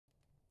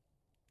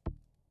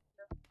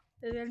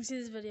You didn't see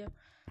this video.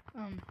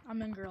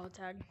 I'm in Gorilla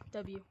Tag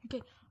W.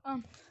 Okay.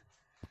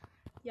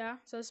 Yeah.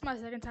 So this is my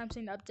second time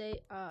seeing the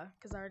update.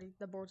 Cause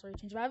the board's already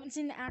changed. But I haven't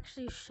seen the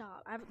actual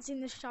shop. I haven't seen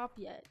the shop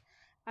yet.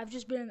 I've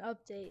just been an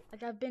update.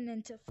 Like I've been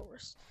into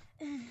Force.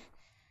 I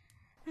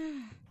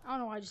don't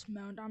know why I just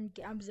moaned. I'm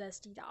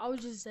zesty. I was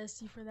just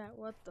zesty for that.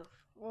 What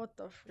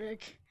the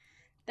frick?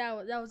 That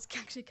was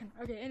actually kind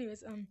of okay.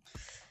 Anyways,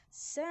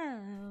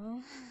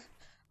 so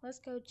let's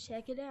go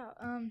check it out.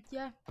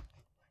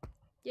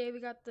 Yeah,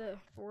 we got the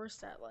Force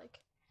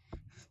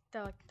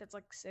that's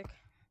like sick.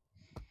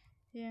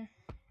 Yeah,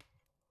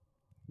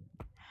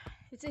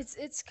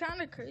 it's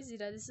kind of crazy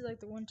that this is like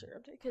the winter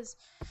update because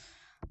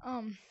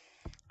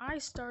I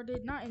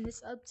started not in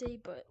this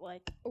update but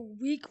like a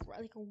week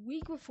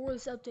before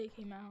this update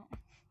came out.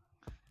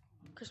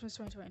 Christmas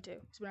 2022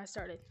 is when I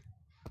started.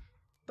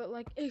 But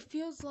like it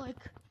feels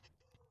like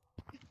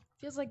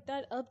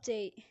that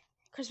update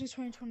Christmas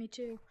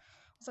 2022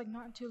 was like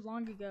not too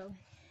long ago.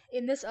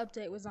 And this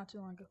update was not too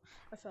long ago,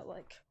 I felt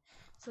like.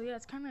 So yeah,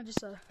 it's kind of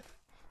just a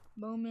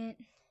moment.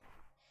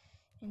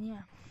 And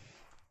yeah,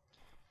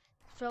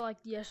 felt like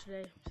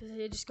yesterday.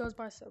 It just goes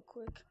by so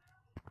quick.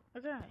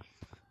 Okay.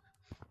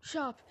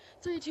 Shop.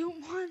 3, 2,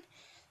 1.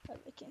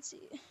 I can't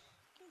see it.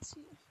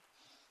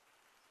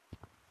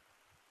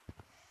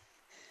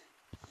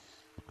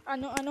 I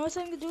know it's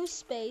something to do with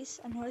space.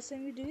 I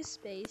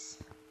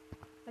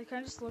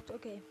kind of just looked.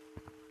 Okay.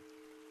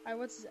 Alright,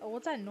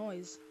 what's that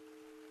noise?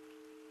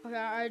 Okay,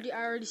 I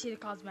already see the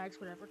cosmetics,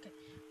 whatever. Okay.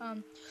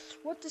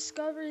 What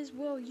discoveries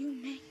will you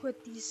make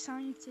with these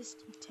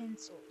scientist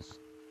utensils?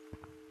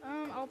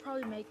 I'll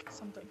probably make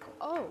something cool.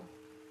 Oh.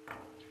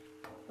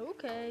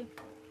 Okay.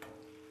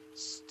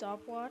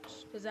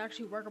 Stopwatch. Does it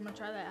actually work? I'm gonna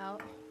try that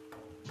out.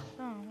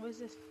 Oh, what is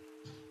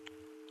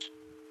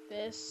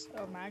this?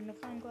 Oh,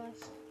 magnifying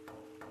glass.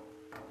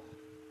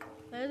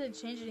 That doesn't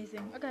change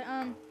anything. Okay,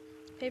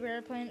 paper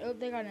airplane. Oh,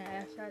 they got an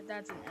F.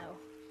 That's an L.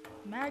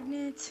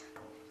 Magnet.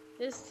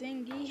 This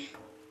thingy.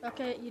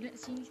 Okay, you didn't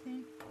see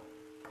anything.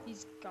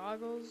 These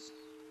goggles.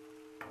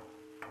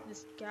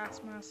 This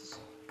gas mask.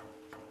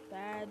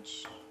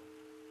 Badge.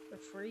 For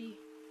free.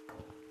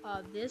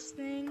 This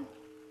thing.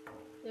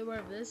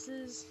 Whatever this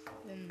is.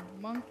 Then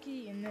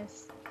monkey and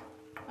this.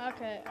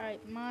 Okay,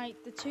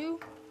 alright. The two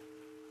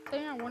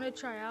things I want to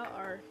try out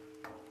are.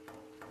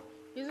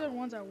 These are the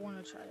ones I want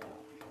to try out.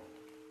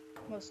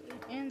 Mostly.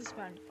 And this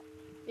bag.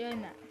 Yeah,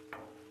 and that.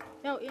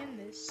 No, in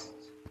this.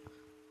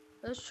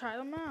 Let's try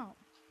them out.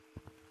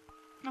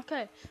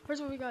 Okay,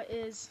 first what we got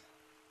is.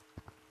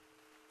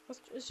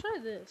 Let's try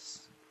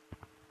this.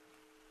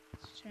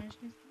 Let's change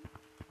anything.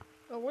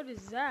 Oh, what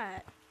is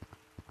that?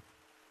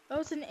 Oh,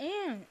 it's an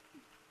ant.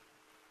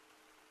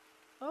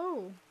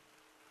 Oh.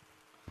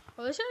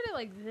 Oh, let's try it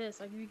like this.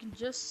 Like you can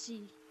just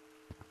see.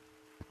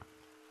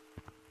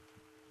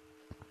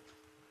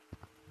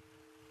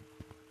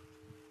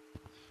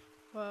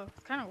 Whoa,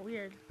 it's kind of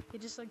weird. It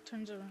just like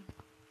turns around.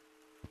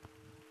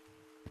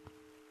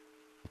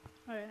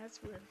 Alright,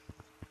 that's weird.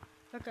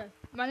 Okay,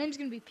 my name's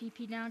gonna be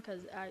PP now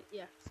because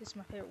yeah, this is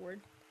my favorite word.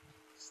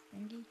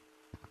 Stingy.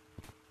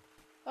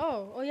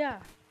 Oh yeah.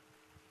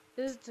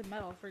 This is to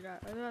metal. I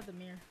forgot. I got the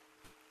mirror.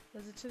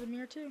 Does it to the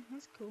mirror too?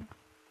 That's cool.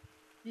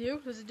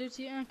 You? Does it do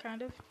to you?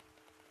 Kind of.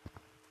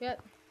 Yeah.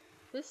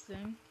 This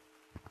thing.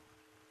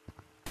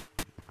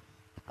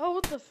 Oh,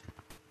 what the?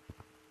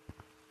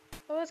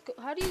 Oh, that's cool.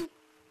 How did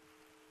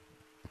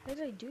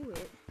I do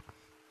it?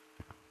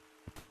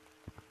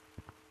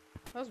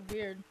 That was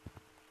weird.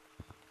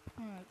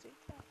 I'm gonna take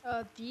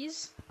that.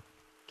 These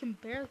can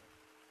barely.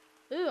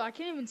 Ew, I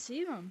can't even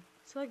see them.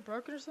 Is it like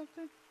broken or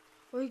something?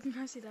 Well, you can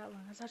kind of see that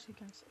one. That's actually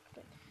kind of sick.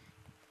 Okay.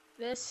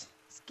 This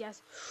is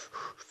gas.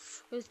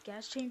 This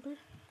gas chamber.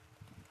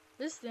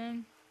 This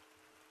thing.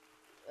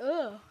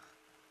 Ugh.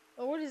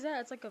 Oh, what is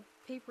that? It's like a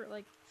paper,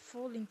 like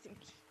folding thing.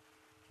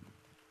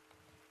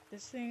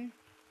 This thing.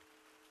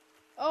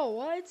 Oh,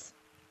 what?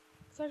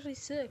 It's actually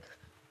sick.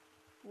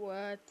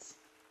 What?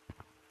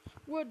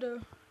 What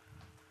the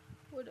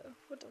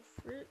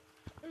frick?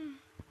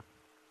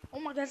 Oh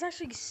my god, that's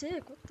actually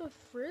sick. What the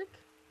frick?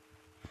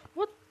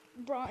 What?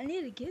 Bro, I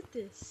need to get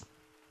this.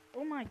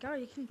 Oh my god,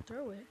 you can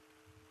throw it.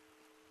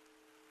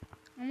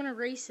 I'm gonna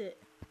race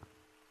it.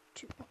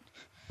 2,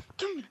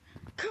 1.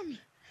 Come here.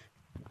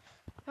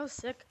 That was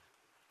sick.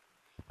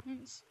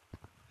 I'm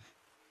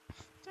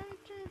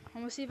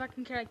gonna see if I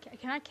can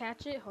I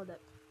catch it? Hold up.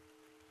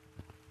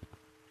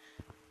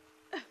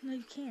 No,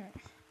 you can't.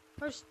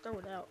 I'll just throw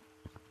it out.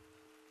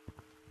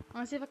 I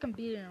wanna see if I can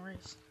beat it in a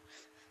race.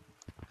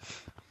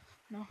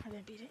 No, I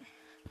didn't beat it.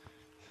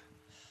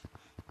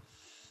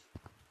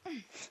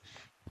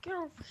 Get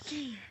over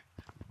here.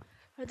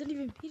 I didn't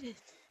even beat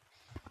it.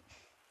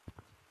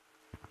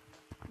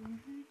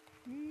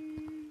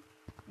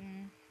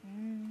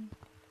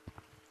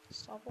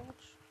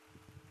 Stopwatch.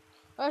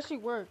 It actually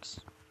works.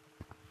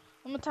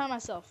 I'm gonna time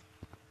myself.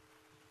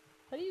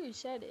 How do you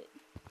reset it?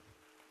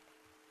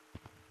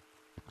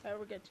 Alright,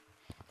 we're good.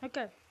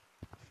 Okay.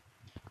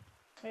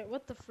 Wait,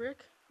 what the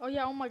frick? Oh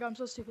yeah, oh my god, I'm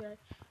so stupid.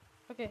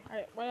 Okay,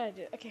 alright, what did I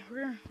do? Okay,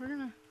 we're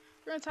gonna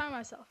We're gonna time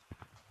myself.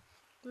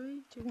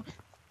 3, 2, 1.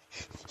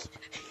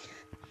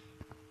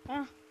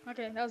 Oh,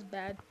 okay, that was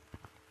bad.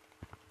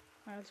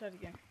 Alright, let's try it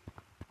again.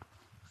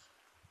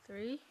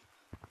 3,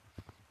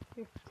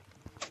 2.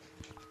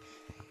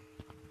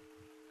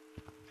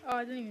 Oh,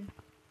 I didn't even.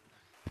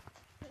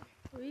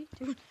 3,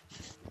 2.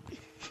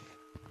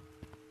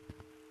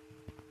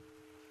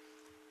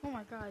 Oh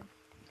my god.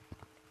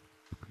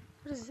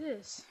 What is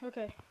this?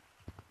 Okay.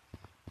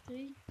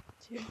 3,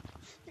 2.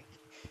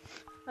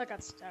 I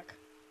got stuck.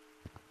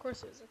 Of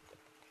course it was like that.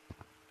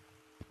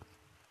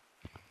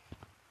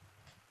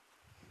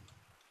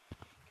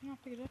 Can I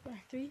pick it up?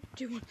 3,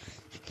 2, 1.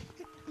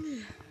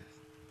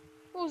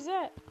 What was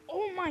that?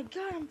 Oh my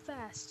god, I'm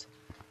fast.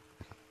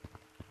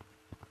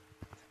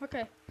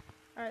 Okay.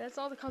 Alright, that's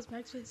all the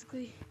cosmetics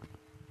basically.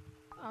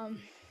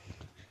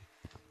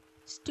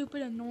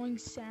 Stupid annoying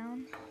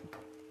sound.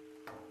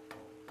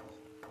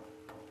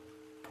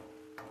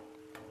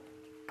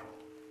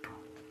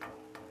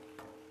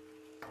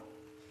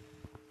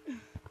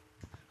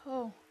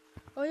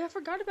 Oh yeah, I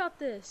forgot about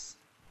this.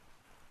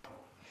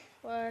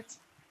 What?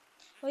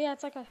 Oh yeah,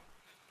 it's like a.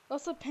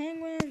 Also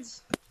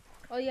penguins.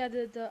 Oh yeah,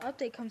 the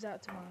update comes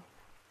out tomorrow.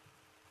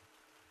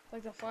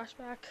 Like the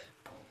flashback.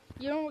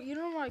 You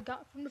know what I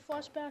got from the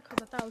flashback? Cause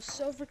I thought it was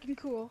so freaking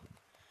cool.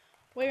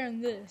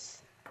 Wearing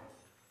this.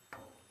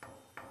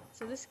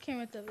 So this came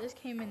in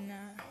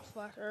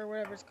flash or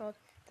whatever it's called,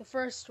 the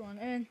first one,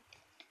 and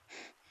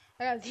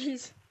I got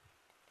these.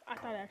 I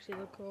thought it actually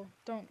looked cool.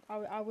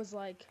 I was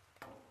like,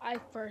 I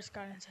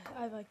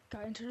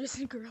got introduced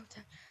to Gorilla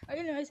Tag.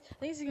 Anyways, I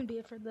think this is gonna be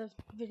it for the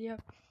video.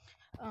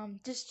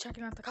 Just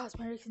checking out the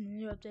cosmetics and the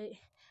new update.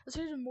 Let's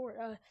hear some more.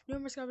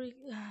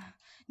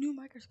 New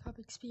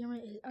microscopic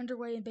experiment is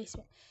underway in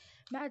basement.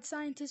 Mad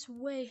scientists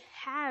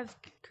have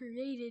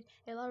created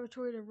a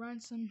laboratory to run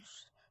some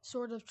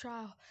sort of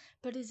trial,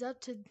 but it's up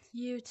to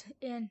you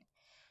and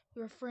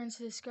your friends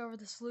to discover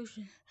the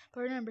solution.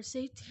 But remember,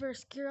 safety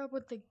first. Gear up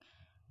with the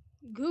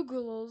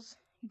Googles.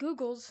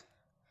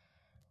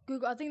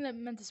 I think that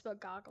meant to spell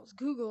goggles.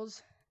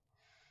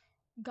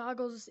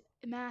 Goggles,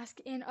 mask,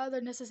 and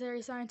other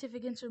necessary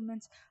scientific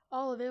instruments,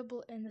 all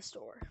available in the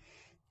store.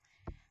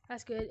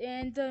 That's good.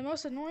 And the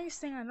most annoying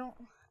thing in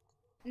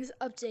this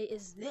update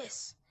is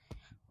this.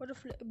 What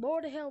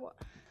the hell?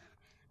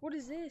 What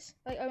is this?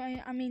 Like,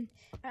 I mean,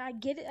 I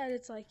get it that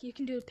it's like you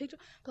can do a picture,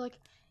 but like,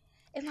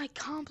 in like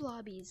comp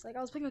lobbies, like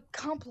I was playing a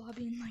comp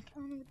lobby and like I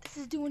don't know what this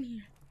is doing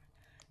here.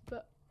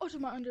 But to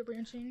my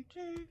underbranching.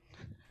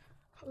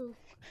 Oh,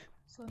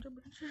 slender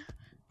brancher.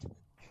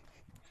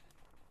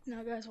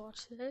 Now guys,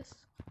 watch this.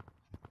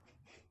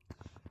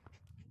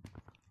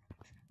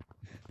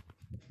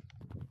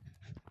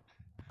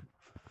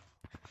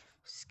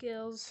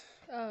 Skills.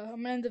 I'm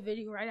gonna end the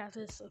video right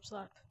after this slip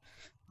slap.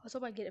 Let's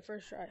hope I get it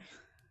first try.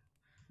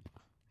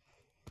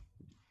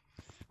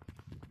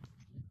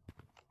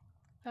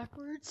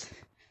 Backwards.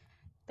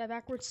 That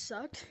backwards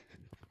sucked.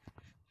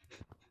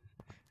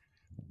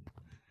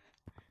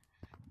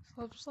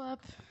 Slip slap.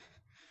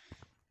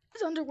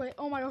 It's underway.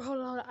 Oh my god, hold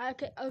on.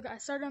 Okay, I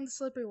started on the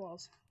slippery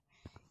walls.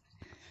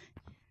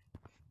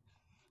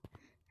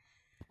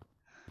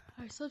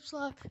 Alright, slip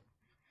slap.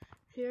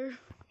 Here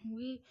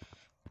we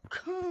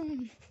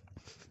come.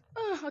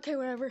 Okay,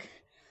 whatever.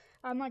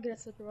 I'm not good at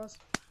slippery walls.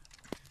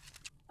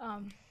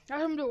 I'm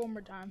gonna do it one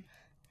more time.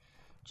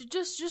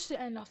 Just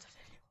to end off the video.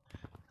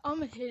 I'm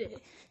gonna hit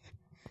it.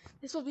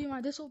 This will be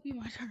my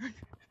turn.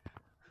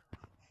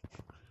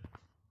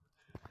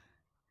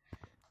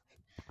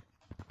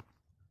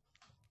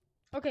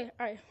 Okay,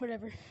 alright,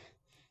 whatever.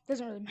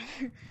 Doesn't really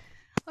matter.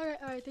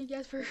 Alright, thank you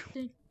guys for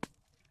watching.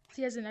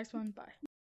 See you guys in the next one. Bye.